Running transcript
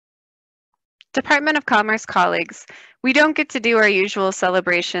Department of Commerce colleagues, we don't get to do our usual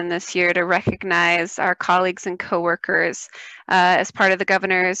celebration this year to recognize our colleagues and coworkers as part of the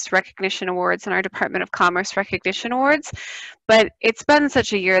Governor's Recognition Awards and our Department of Commerce Recognition Awards, but it's been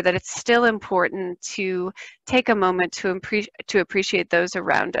such a year that it's still important to take a moment to appreciate those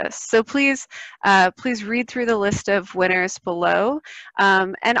around us. So please read through the list of winners below,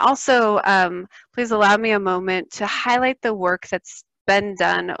 and also please allow me a moment to highlight the work that's been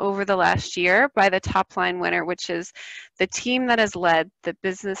done over the last year by the top line winner, which is the team that has led the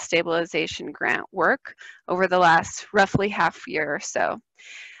business stabilization grant work over the last roughly half year or so.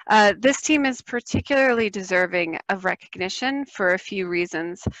 This team is particularly deserving of recognition for a few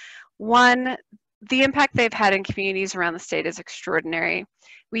reasons. One, the impact they've had in communities around the state is extraordinary.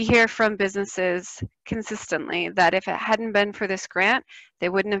 We hear from businesses consistently that if it hadn't been for this grant, they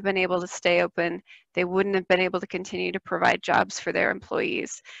wouldn't have been able to stay open. They wouldn't have been able to continue to provide jobs for their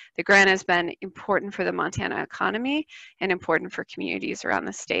employees. The grant has been important for the Montana economy and important for communities around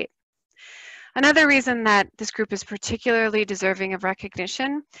the state. Another reason that this group is particularly deserving of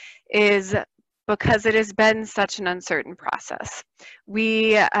recognition is because it has been such an uncertain process.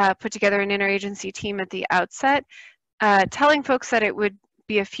 We put together an interagency team at the outset, telling folks that it would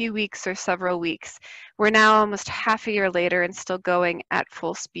be a few weeks or several weeks. We're now almost half a year later and still going at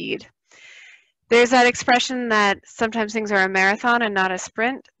full speed. There's that expression that sometimes things are a marathon and not a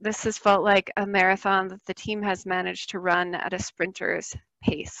sprint. This has felt like a marathon that the team has managed to run at a sprinter's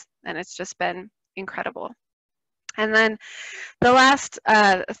pace, and it's just been incredible. And then the last,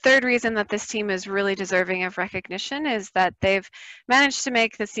 third reason that this team is really deserving of recognition is that they've managed to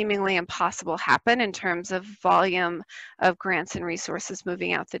make the seemingly impossible happen in terms of volume of grants and resources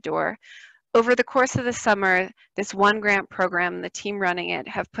moving out the door. Over the course of the summer, this one grant program and the team running it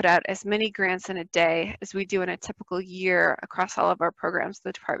have put out as many grants in a day as we do in a typical year across all of our programs at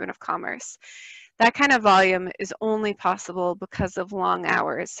the Department of Commerce. That kind of volume is only possible because of long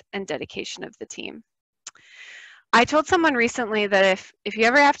hours and dedication of the team. I told someone recently that if you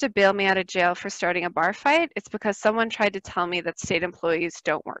ever have to bail me out of jail for starting a bar fight, it's because someone tried to tell me that state employees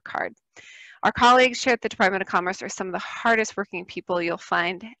don't work hard. Our colleagues here at the Department of Commerce are some of the hardest working people you'll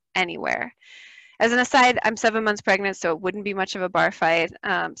find anywhere. As an aside, I'm 7 months pregnant, so it wouldn't be much of a bar fight,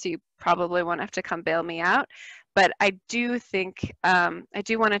 so you probably won't have to come bail me out. But I do think, I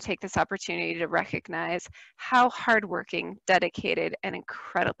do want to take this opportunity to recognize how hardworking, dedicated, and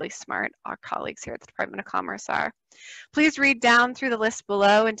incredibly smart our colleagues here at the Department of Commerce are. Please read down through the list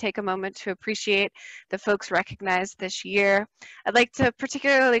below and take a moment to appreciate the folks recognized this year. I'd like to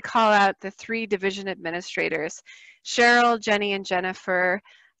particularly call out the 3 division administrators. Cheryl, Jenny, and Jennifer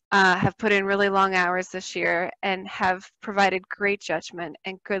have put in really long hours this year and have provided great judgment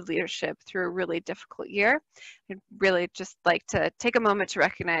and good leadership through a really difficult year. I'd really just like to take a moment to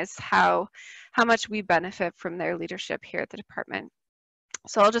recognize how much we benefit from their leadership here at the department.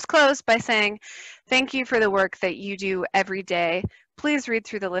 So I'll just close by saying thank you for the work that you do every day. Please read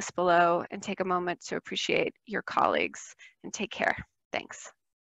through the list below and take a moment to appreciate your colleagues, and take care. Thanks.